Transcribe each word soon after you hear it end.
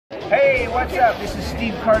Hey, what's up? This is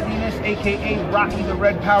Steve Cardenas, aka Rocky the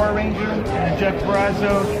Red Power Ranger, and Jeff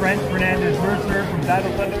Barrazzo, Trent Fernandez Mercer from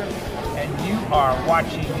Battle Thunder, and you are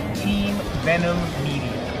watching Team Venom Media.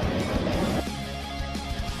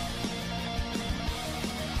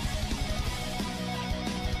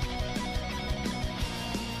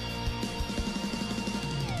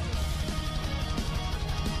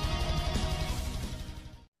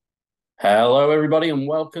 Hello, everybody, and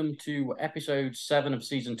welcome to episode 7 of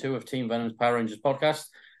season 2 of Team Venom's Power Rangers podcast.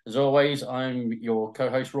 As always, I'm your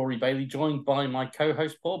co-host, Rory Bailey, joined by my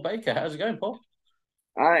co-host, Paul Baker. How's it going, Paul?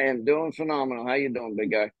 I am doing phenomenal. How you doing,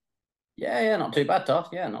 big guy? Yeah, not too bad, Todd.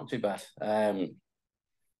 Yeah, not too bad. How's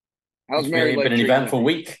It's married life been an treating eventful you?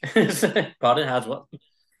 week. Pardon, how's what?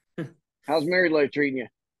 How's married life treating you?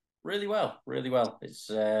 Really well, really well. It's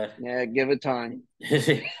Yeah, give it time.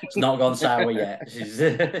 it's not gone sour yet. She's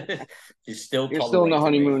she's still You're still in the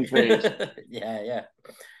tolerating honeymoon me. phase. Yeah.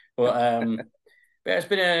 But yeah, it's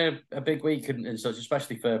been a big week and such,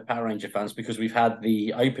 especially for Power Ranger fans, because we've had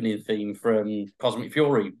the opening theme from Cosmic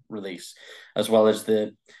Fury release, as well as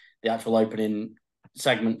the actual opening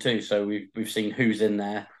segment too. So we've seen who's in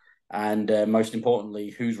there, and most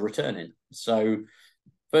importantly, who's returning. So,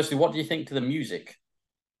 firstly, what do you think to the music?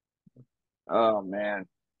 Oh man,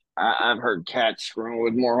 I've heard cats scream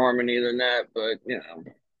with more harmony than that, but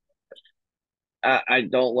I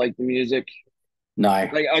don't like the music. No,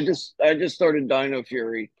 Like I just started Dino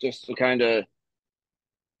Fury just to kind of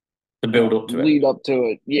the build up to it. lead up to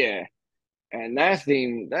it. Yeah, and that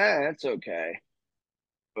theme that's okay,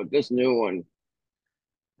 but this new one,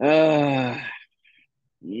 uh,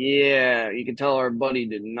 yeah, you can tell our buddy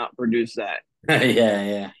did not produce that.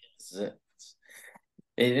 Yeah.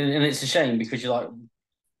 And it's a shame because you're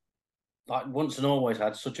like once and always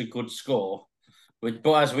had such a good score, but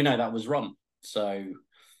as we know, that was wrong. So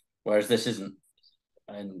whereas this isn't,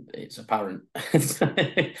 and it's apparent.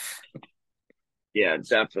 Yeah,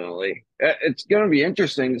 definitely. It's going to be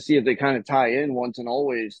interesting to see if they kind of tie in once and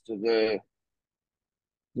always to the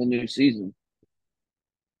new season.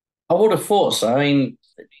 I would have thought so. I mean,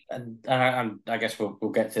 I guess we'll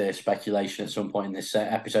get to speculation at some point in this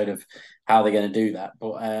episode of how they're going to do that.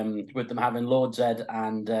 But with them having Lord Zedd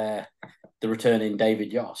and the returning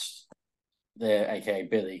David Yost, the aka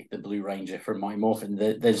Billy, the Blue Ranger from Mighty Morphin,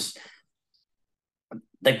 they've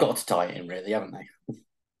got to tie it in, really, haven't they?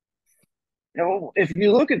 If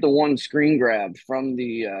you look at the one screen grab from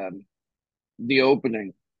the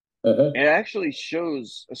opening, Uh-huh. it actually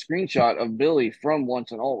shows a screenshot of Billy from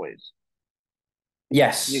Once and Always. You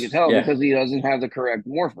Yes, can tell yeah, because he doesn't have the correct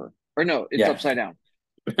morpher. Or no, it's yeah. upside down.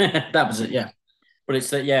 That was it, yeah. But it's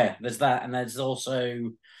that, yeah. There's that, and there's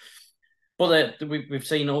also, well, we've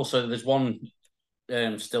seen also there's one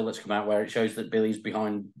still that's come out where it shows that Billy's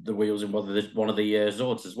behind the wheels in one of the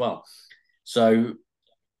Zords as well. So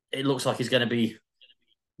it looks like he's going to be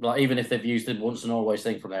like, even if they've used the once and always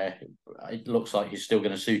thing from there, it looks like he's still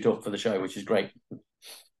going to suit up for the show, which is great.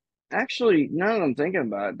 Actually, now that I'm thinking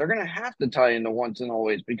about it, they're going to have to tie into Once and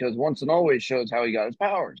Always because Once and Always shows how he got his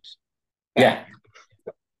powers back.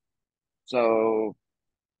 Yeah, So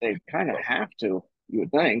they kind of have to, you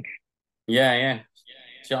would think. yeah.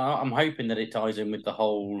 So I'm hoping that it ties in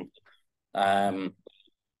um,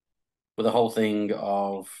 with the whole thing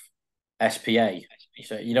of SPA.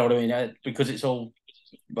 So you know what I mean? Because it's all,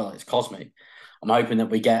 well, it's cosmic. I'm hoping that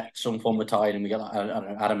we get some form of tie and we get like, I don't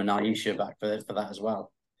know, Adam and Aisha back for that as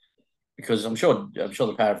well. Because I'm sure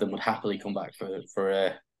the pair of them would happily come back for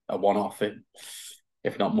a one off,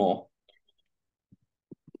 if not more.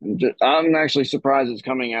 I'm actually surprised it's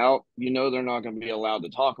coming out. They're not going to be allowed to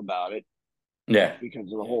talk about it Yeah,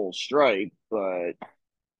 because of the whole strike, but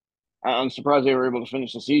I'm surprised they were able to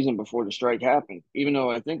finish the season before the strike happened, even though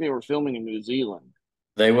I think they were filming in New Zealand,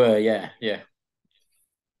 they were. Yeah.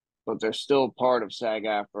 but they're still part of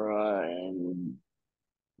SAG-AFTRA and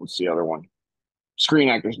what's the other one? Screen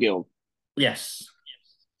Actors Guild, Yes.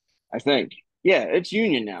 I think. Yeah, it's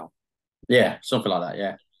union now. Yeah, something like that.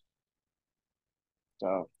 Yeah.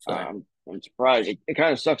 So So I'm surprised. It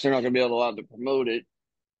kind of sucks they're not going to be able to allow to promote it.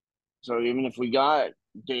 So even if we got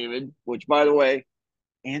David, which by the way,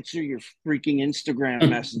 answer your freaking Instagram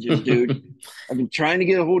messages, dude. I've been trying to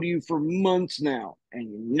get a hold of you for months now, and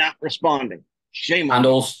you're not responding. Shame on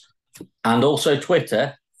and you. also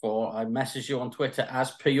Twitter. For I messaged you on Twitter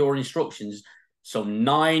as per your instructions. So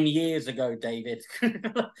 9 years ago, David,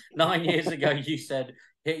 9 years ago, you said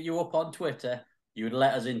hit you up on Twitter. You would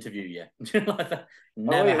let us interview you. Oh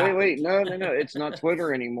Never wait. happened. No. It's not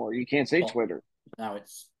Twitter anymore. You can't say Well, Twitter. now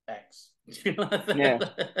it's X. Yeah.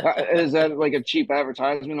 Is that like a cheap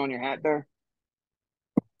advertisement on your hat there?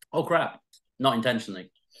 Oh crap! Not intentionally.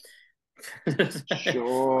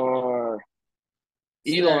 Sure.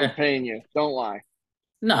 So, Elon's paying you. Don't lie.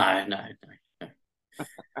 no.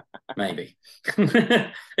 Maybe.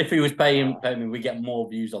 If he was paying me, we get more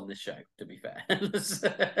views on this show, to be fair.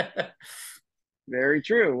 Very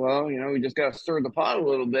true. Well, we just got to stir the pot a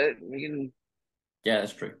little bit. We can. Yeah,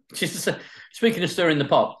 that's true. Speaking of stirring the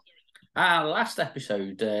pot, our last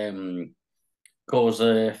episode caused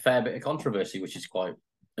a fair bit of controversy, which is quite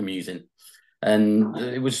amusing.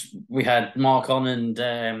 And we had Mark on,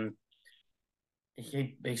 and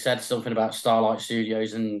he said something about Starlight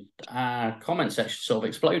Studios, and our comment section sort of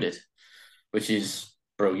exploded, which is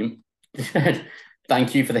brilliant.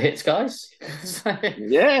 Thank you for the hits, guys.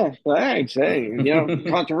 Yeah, thanks. Hey,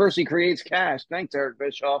 controversy creates cash. Thanks, Eric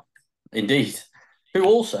Bischoff. Indeed. Who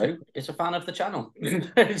also is a fan of the channel.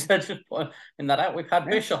 Just pointing that out. We've had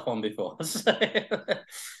Bischoff on before.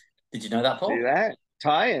 Did you know that, Paul? See that?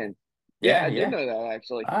 Tie-in. Yeah, I Yeah. did know that,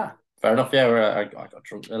 actually. Fair enough. Yeah, I got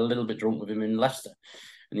a little bit drunk with him in Leicester.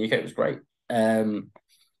 In the UK, it was great.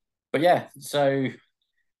 But yeah, so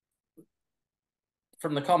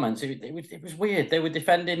from the comments, it was weird. They were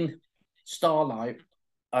defending Starlight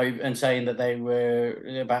and saying that they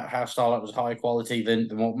were about how Starlight was higher quality than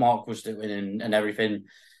what Mark was doing and everything,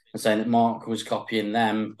 and saying that Mark was copying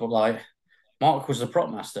them. But like, Mark was the prop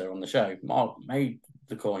master on the show. Mark made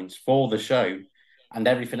the coins for the show and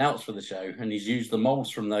everything else for the show, and he's used the molds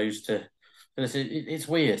from those to. It's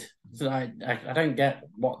weird. I don't get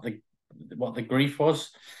what the grief was,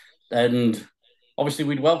 and obviously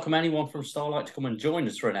we'd welcome anyone from Starlight to come and join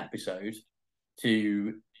us for an episode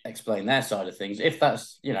to explain their side of things. If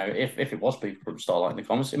that's if it was people from Starlight in the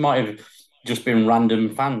comments, it might have just been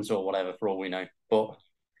random fans or whatever for all we know. But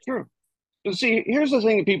true. But see, here's the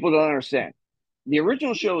thing that people don't understand: the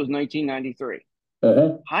original show was 1993.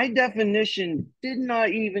 High definition did not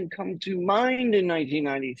even come to mind in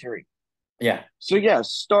 1993. Yeah. So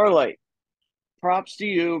yes, Starlight, props to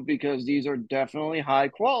you, because these are definitely high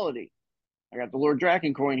quality. I got the Lord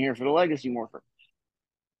Draken coin here for the Legacy Morpher.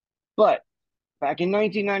 But back in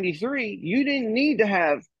 1993, you didn't need to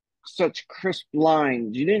have such crisp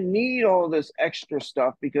lines. You didn't need all this extra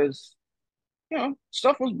stuff because,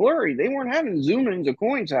 stuff was blurry. They weren't having zoom-ins of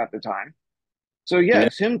coins half the time. So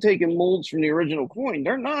yes, him taking molds from the original coin,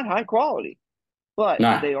 they're not high quality, but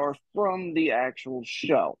they are from the actual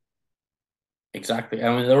show. Exactly. I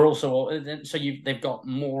mean, they're also they've got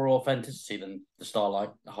more authenticity than the Starlight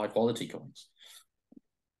high quality coins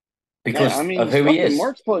because of who he is.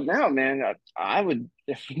 Mark's putting out, man. I would,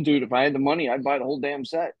 if I had the money, I'd buy the whole damn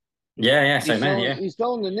set. Yeah, same man. Yeah, he's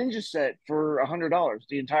selling the Ninja set for $100,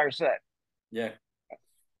 the entire set. Yeah.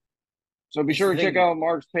 So be sure to check out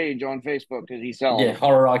Mark's page on Facebook because he's selling. Yeah,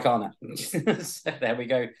 Horror Icona. There we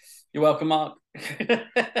go. You're welcome, Mark.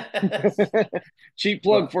 Cheap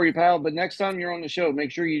plug for you, pal. But next time you're on the show,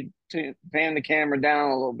 make sure you pan the camera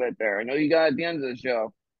down a little bit there. I know you got at the end of the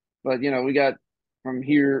show, but we got from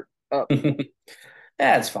here up.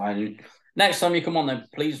 Yeah, it's fine. Next time you come on, then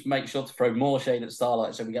please make sure to throw more shade at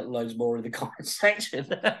Starlight so we get loads more in the comment section.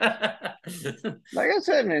 Like I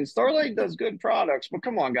said, man, Starlight does good products, but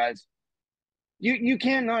come on, guys. You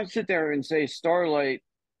cannot sit there and say Starlight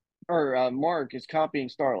or Mark is copying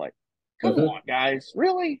Starlight. Come on, guys.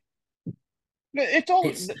 Really?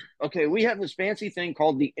 It's okay. We have this fancy thing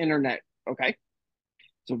called the internet. Okay.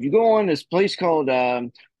 So if you go on this place called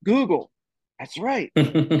Google, that's right,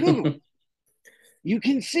 Google, you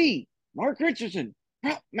can see Mark Richardson,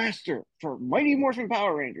 prop master for Mighty Morphin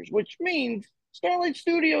Power Rangers, which means Starlight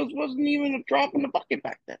Studios wasn't even a drop in the bucket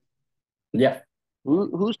back then. Yeah.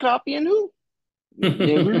 Who's copying who?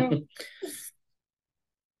 Never know.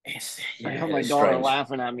 I have my daughter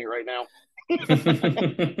laughing at me right now.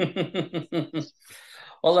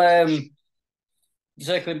 Well,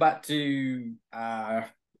 circling back to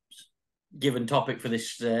given topic for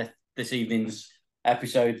this evening's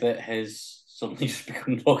episode that has suddenly just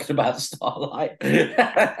become talking about Starlight.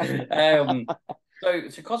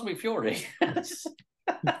 So Cosmic Fury.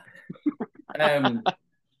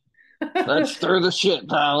 Let's stir the shit,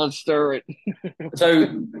 pal. Let's stir it.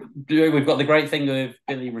 So we've got the great thing of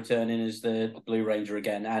Billy returning as the Blue Ranger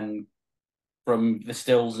again, and from the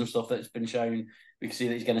stills and stuff that's been shown, we can see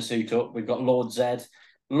that he's going to suit up. We've got Lord Zedd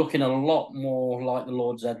looking a lot more like the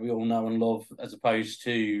Lord Zedd we all know and love, as opposed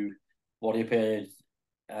to what he appeared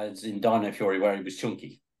as in Dino Fury, where he was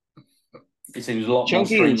chunky. He seems a lot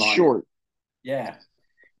chunky more and short. Yeah,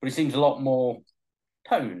 but he seems a lot more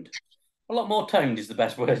toned. A lot more toned is the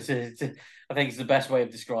best word. I think it's the best way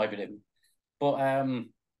of describing him. But I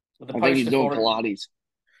think he's doing Pilates.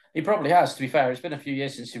 He probably has. To be fair, it's been a few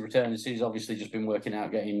years since he returned. So he's obviously just been working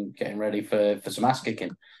out, getting ready for some ass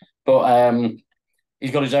kicking. But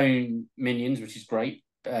he's got his own minions, which is great,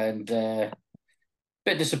 and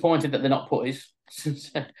bit disappointed that they're not putties.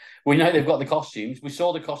 We know they've got the costumes. We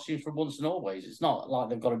saw the costumes from Once and Always. It's not like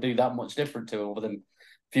they've got to do that much different to it other than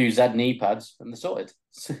a few Zedd knee pads and they're sorted.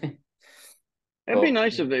 It'd be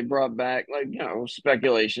nice if they brought back, like,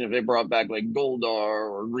 speculation, if they brought back like Goldar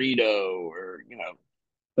or Rito or,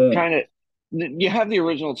 kind of, you have the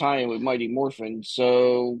original tie-in with Mighty Morphin,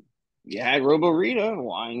 so you had Robo Rita.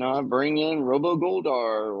 Why not bring in Robo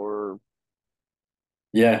Goldar or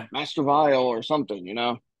yeah. Master Vile or something?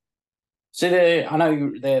 So I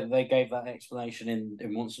know they gave that explanation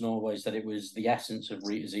in Once and Always that it was the essence of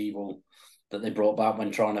Rita's evil that they brought back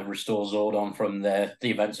when trying to restore Zordon from the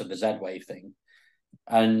events of the Z Wave thing.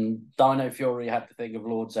 And Dino Fury had the thing of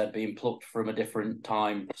Lord Zedd being plucked from a different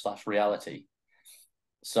time / reality.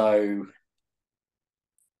 So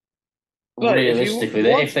but realistically,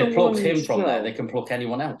 if they plucked him from there, they can pluck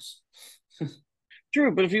anyone else.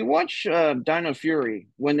 True, but if you watch Dino Fury,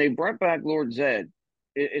 when they brought back Lord Zedd,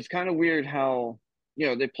 it's kind of weird how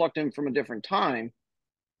they plucked him from a different time,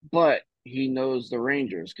 but he knows the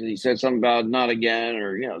Rangers because he said something about not again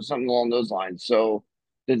or something along those lines. So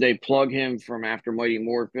did they plug him from after Mighty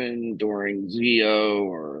Morphin during Zeo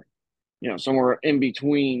or somewhere in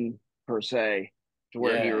between per se to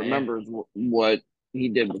where he remembers what he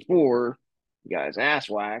did before he got his ass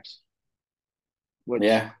waxed? Which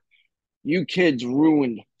you kids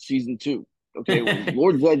ruined season 2. Okay, when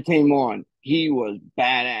Lord Zedd came on, he was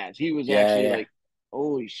badass. He was actually like,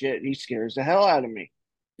 holy shit, he scares the hell out of me.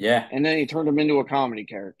 Yeah. And then he turned him into a comedy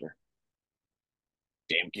character.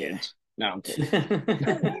 Damn kids. No, I'm kidding.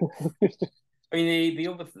 I mean, the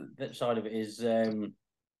other side of it is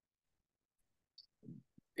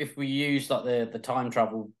if we use like the time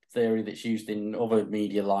travel theory that's used in other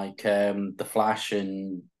media like The Flash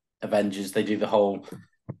and Avengers, they do the whole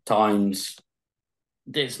times.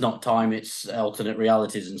 It's not time; it's alternate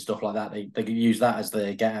realities and stuff like that. They can use that as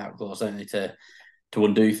the get out clause, don't they, to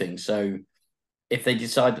undo things. So if they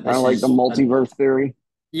decide that this is like the multiverse theory,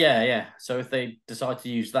 yeah. So if they decide to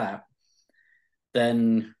use that,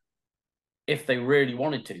 then if they really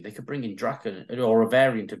wanted to, they could bring in Draken or a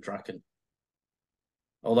variant of Draken.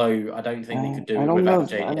 Although I don't think they could do it without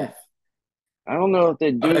JDF. I don't know if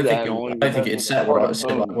they do that. I don't think it'd set right,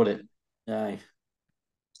 would it? No.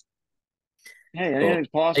 Hey, anything's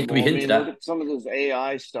possible. It could be hinted look at some of this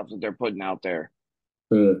AI stuff that they're putting out there.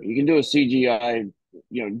 Yeah. You can do a CGI,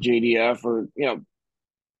 JDF, or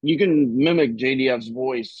you can mimic JDF's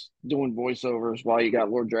voice doing voiceovers while you got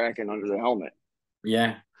Lord Draken under the helmet.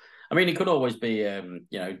 Yeah, I mean, it could always be,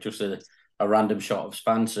 just a random shot of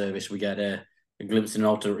fan service. We get a glimpse in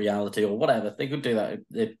alternate reality or whatever. They could do that.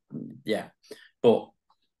 But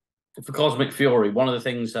for Cosmic Fury, one of the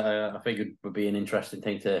things I figured would be an interesting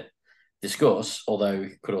thing to discuss, although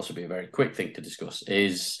it could also be a very quick thing to discuss,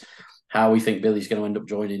 is how we think Billy's going to end up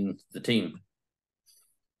joining the team.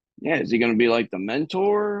 Yeah, is he going to be like the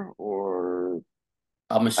mentor, or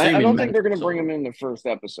I'm assuming I don't think they're going to bring him in the first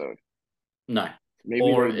episode. No, maybe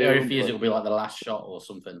or if he is, it'll be like the last shot or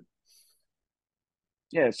something.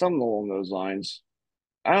 Yeah, something along those lines.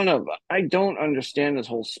 I don't know. I don't understand this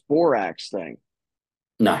whole Sporax thing.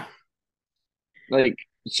 No.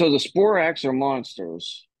 So the Sporax are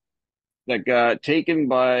monsters that got taken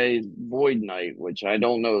by Void Knight, which I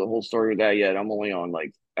don't know the whole story of that yet. I'm only on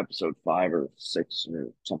like episode 5 or 6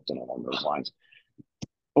 or something along those lines.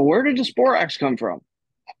 But where did the Sporax come from?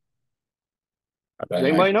 Does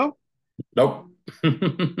anybody know? Nope.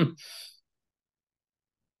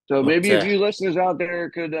 So maybe if you listeners out there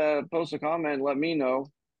could post a comment and let me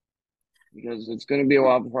know, because it's going to be a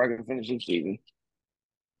while before I can finish this season.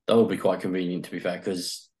 That would be quite convenient, to be fair,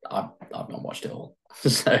 because I've not watched it all.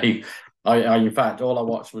 So, I in fact, all I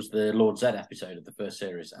watched was the Lord Zedd episode of the first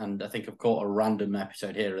series, and I think I've caught a random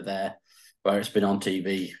episode here or there where it's been on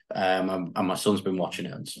TV, and my son's been watching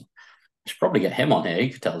it. And so I should probably get him on here. He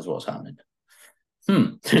could tell us what's happening.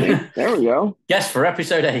 There we go. Guess for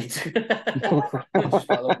episode 8. Just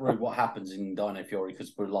what happens in Dino Fury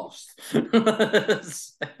because we're lost.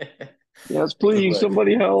 Yes, please,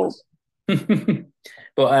 somebody help.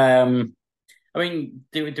 But I mean,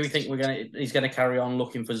 do we think he's gonna carry on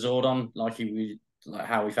looking for Zordon like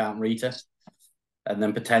how we found Rita, and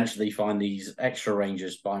then potentially find these extra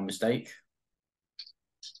Rangers by mistake?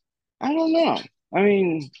 I don't know. I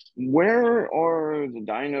mean, where are the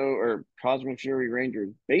Dino or Cosmic Fury Rangers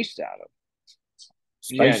based out of?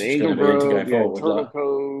 Space Angel Grove, Turtle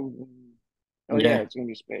Cove. Oh yeah, it's gonna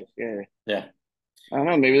be space. Yeah. I don't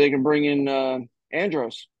know. Maybe they can bring in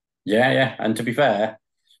Andros. Yeah. And to be fair,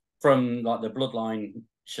 from like the Bloodline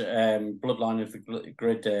Bloodline of the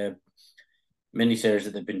Grid miniseries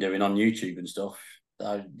that they've been doing on YouTube and stuff,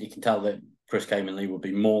 you can tell that Chris Kamen Lee would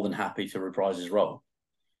be more than happy to reprise his role.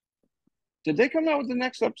 Did they come out with the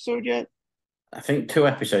next episode yet? I think 2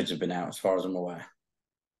 episodes have been out, as far as I'm aware.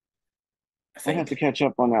 I'd have to catch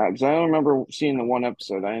up on that because I don't remember seeing the one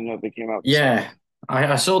episode. I didn't know if they came out. Yeah,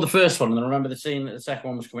 I saw the first one and I remember seeing that the second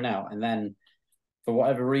one was coming out, and then for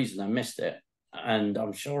whatever reason I missed it, and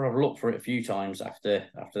I'm sure I've looked for it a few times after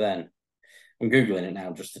then. I'm googling it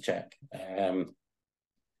now just to check. And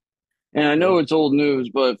I know it's old news,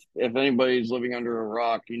 but if anybody's living under a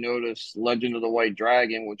rock, you notice Legend of the White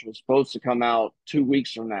Dragon, which was supposed to come out 2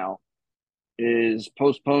 weeks from now, is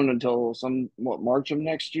postponed until March of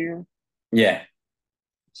next year. Yeah.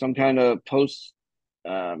 Some kind of post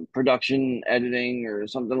production editing or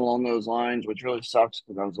something along those lines, which really sucks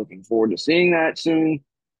because I was looking forward to seeing that soon.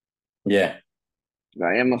 Yeah.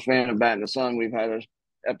 I am a fan of Bat in the Sun. We've had an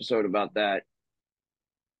episode about that.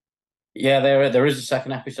 Yeah, there is a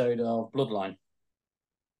second episode of Bloodline.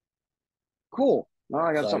 Cool. Well,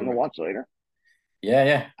 I got something to watch later.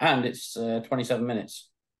 Yeah. And it's 27 minutes.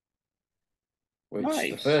 Which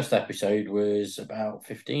nice. The first episode was about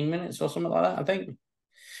 15 minutes or something like that, I think.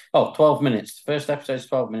 12 minutes. The first episode is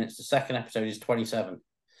 12 minutes. The second episode is 27.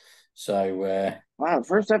 So wow, the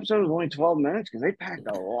first episode was only 12 minutes because they packed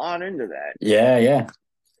a lot into that. Yeah.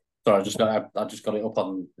 Sorry, I just got it up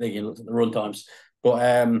on thinking, looked at the run times.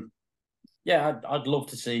 But yeah, I'd love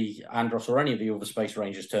to see Andros or any of the other Space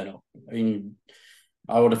Rangers turn up. I mean,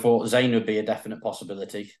 I would have thought Zane would be a definite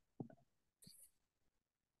possibility.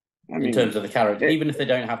 In terms of the character, even if they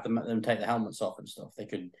don't have them take the helmets off and stuff, they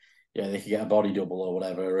could get a body double or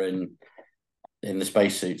whatever in the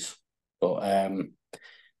spacesuits. But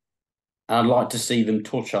I'd like to see them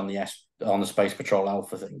touch on the Space Patrol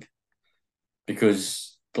Alpha thing,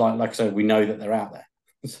 because like I said, we know that they're out there.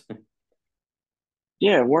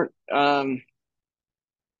 Yeah,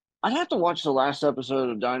 I'd have to watch the last episode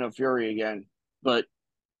of Dino Fury again, but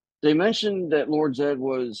they mentioned that Lord Zedd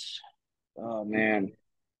was, oh man,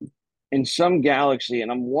 in some galaxy,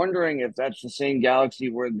 and I'm wondering if that's the same galaxy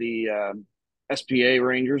where the SPA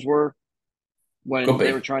Rangers were when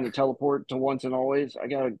they were trying to teleport to Once and Always. I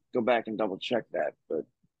gotta go back and double check that, but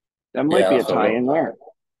that might be a tie-in there.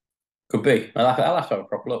 Could be. I'll have to have a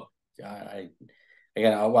proper look. I'll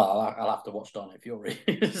have to watch Dino Fury.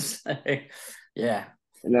 So, yeah.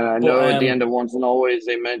 And then I know at the end of Once and Always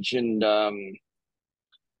they mentioned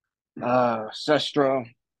Sestra,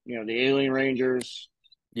 the Alien Rangers.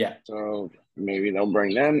 Yeah. So maybe they'll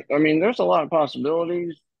bring them. I mean, there's a lot of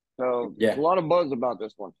possibilities. So there's a lot of buzz about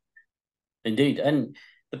this one. Indeed. And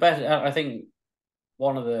the best, I think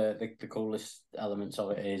one of the coolest elements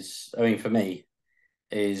of it is, I mean, for me,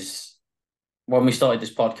 is when we started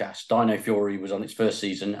this podcast, Dino Fury was on its first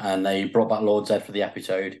season and they brought back Lord Zedd for the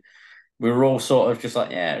episode. We were all sort of just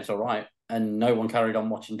like, yeah, it's all right. And no one carried on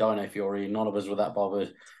watching Dino Fury. None of us were that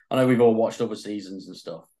bothered. I know we've all watched other seasons and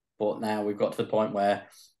stuff, but now we've got to the point where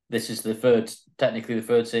this is technically the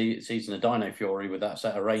third season of Dino Fury with that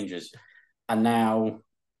set of Rangers. And now,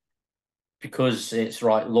 because it's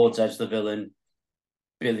right, Lord Zedd's the villain,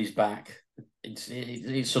 Billy's back, it's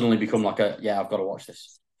suddenly become like I've got to watch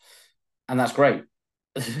this. And that's great.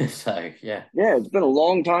 So, yeah. Yeah, it's been a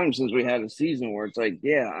long time since we had a season where it's like,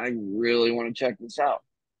 I really want to check this out.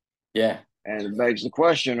 Yeah. And it begs the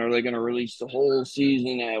question, are they going to release the whole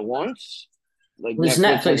season at once? Like it's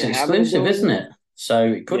Netflix exclusive, isn't it? So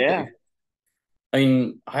it could be. I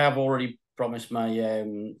mean, I have already promised my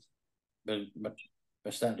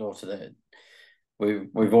stepdaughter that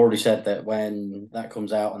we've already said that when that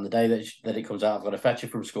comes out, on the day that it comes out, I've got to fetch her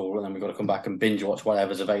from school and then we've got to come back and binge watch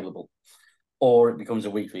whatever's available. Or it becomes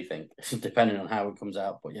a weekly thing, depending on how it comes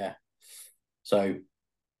out. But yeah. So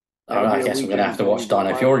I guess I'm going to have to watch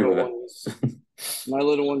Dino Fury with it. My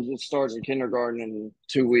little one's just starting kindergarten in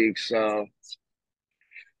 2 weeks. So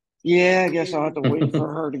yeah, I guess I'll have to wait for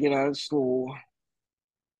her to get out of school.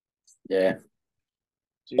 Yeah.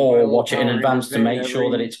 Or watch it in advance to make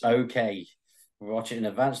sure that it's okay. We watch it in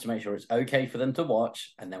advance to make sure it's okay for them to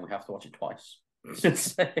watch, and then we have to watch it twice.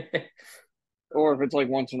 Or if it's like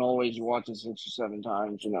Once and Always, you watch it 6 or 7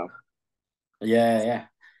 times, Yeah.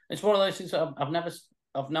 It's one of those things that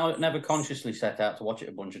I've never consciously set out to watch it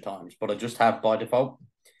a bunch of times, but I just have by default,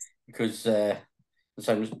 because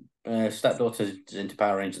stepdaughter's into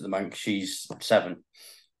Power Rangers at the moment. She's 7,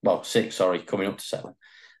 well 6, sorry, coming up to 7,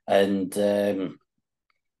 and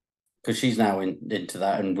because she's now into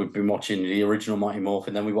that, and we've been watching the original Mighty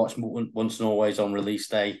Morphin, then we watched Once and Always on release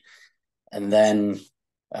day, and then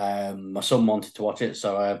my son wanted to watch it,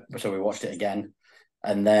 so we watched it again,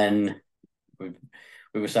 and then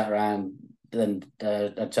we were sat around. Then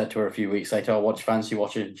I'd said to her a few weeks later, "Oh, what do you fancy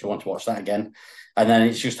watching? Do you want to watch that again?" And then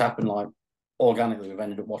it's just happened like organically. We've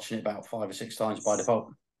ended up watching it about 5 or 6 times by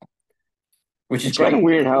default, which is It's kind of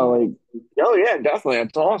great. weird how like, oh yeah, definitely,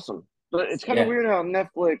 it's awesome. But it's kind of Yeah, weird how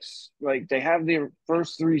Netflix, like, they have the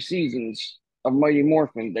first 3 seasons of Mighty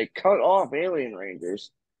Morphin. They cut off Alien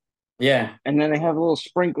Rangers, yeah. and then they have a little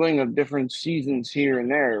sprinkling of different seasons here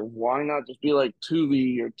and there. Why not just be like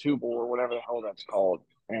Tubi or Tubo or whatever the hell that's called,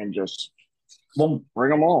 and just Well,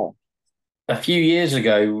 bring them all? a few years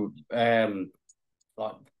ago,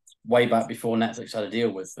 like way back before Netflix had a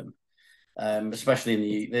deal with them, especially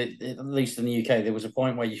in at least in the UK, there was a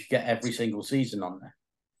point where you could get every single season on there,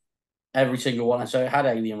 every single one. And so it had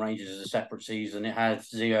Alien Rangers as a separate season, it had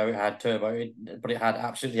Zeo, it had Turbo, but it had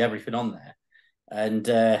absolutely everything on there. And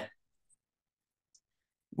I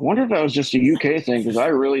wonder if that was just a UK thing because just I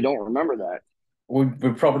really don't remember that.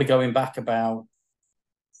 we're probably going back about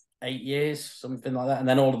 8 years, something like that. And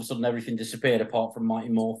then all of a sudden, everything disappeared apart from Mighty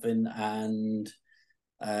Morphin and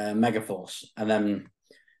Megaforce. And then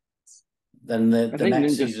I the think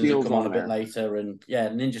next Ninja seasons have Steel's come on on a bit there. later. And yeah,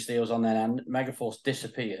 Ninja Steel's on there, and Megaforce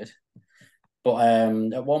disappeared. But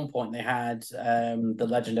at one point, they had the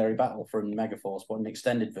Legendary Battle from Megaforce, but an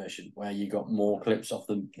extended version where you got more clips of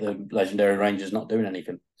the Legendary Rangers not doing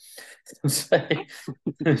anything. So,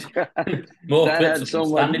 more That clips had of them so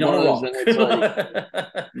much standing on a buzz, and it's like,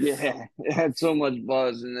 rock. yeah, it had so much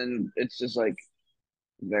buzz, and then it's just like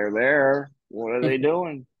they're there. What are they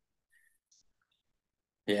doing?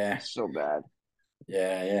 Yeah, It's so bad.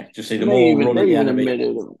 yeah. Just see And them all run they at the even end of it.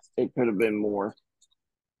 admitted it could have been more.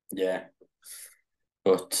 Yeah,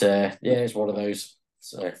 but yeah, it's one of those.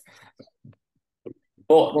 So,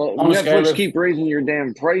 but Well, on a scale Netflix of keep raising your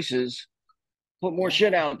damn prices. Put more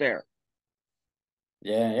shit out there.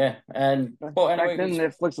 yeah, and but Back anyway, then,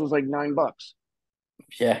 Netflix was like $9.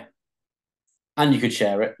 yeah, and you could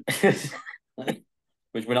share it,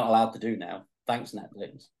 which we're not allowed to do now. Thanks,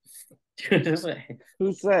 Netflix.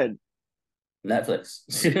 Who said? Netflix.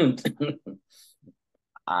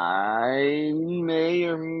 I may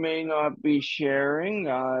or may not be sharing.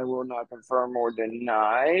 I will not confirm or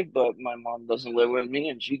deny, but my mom doesn't live with me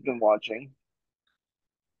and she's been watching.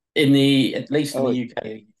 At least in the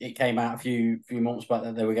Oh, UK, it came out a few months back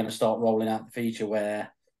that they were going to start rolling out the feature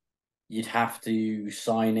where you'd have to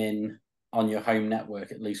sign in on your home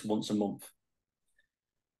network at least once a month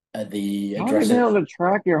at the how are address they of. able to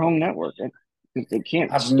track your home network? Because they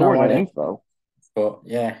can't I have store no that idea, info. but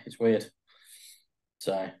yeah, it's weird.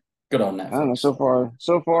 So good on I don't know. Netflix.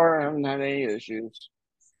 So far, I haven't had any issues.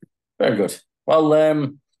 Very good. Well,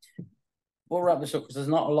 we'll wrap this up because there's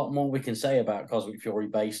not a lot more we can say about Cosmic Fury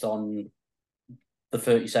based on the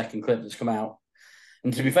 30-second clip that's come out.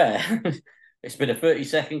 And to be fair, it's been a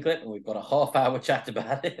 30-second clip and we've got a half-hour chat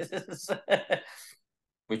about it,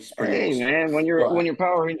 which is pretty Hey, awesome. man, But when you're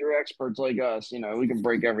Power Ranger experts like us, we can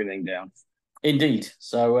break everything down. indeed.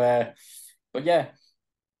 So, but yeah,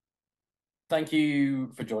 thank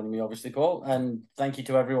you for joining me, obviously, Paul. And thank you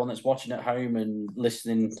to everyone that's watching at home and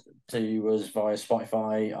listening to us via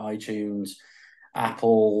Spotify, iTunes,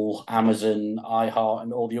 Apple, Amazon, iHeart,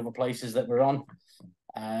 and all the other places that we're on.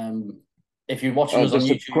 If you're watching us on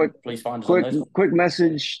Just a YouTube, please find us on quick, those. quick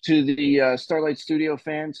message to the Starlight Studio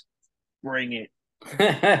fans: bring it.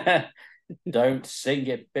 Don't sing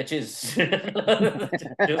it, bitches.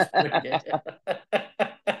 Just bring it.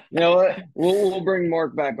 You know what? We'll bring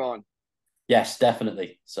Mark back on. Yes,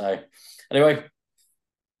 definitely. So, anyway,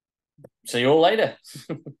 see you all later.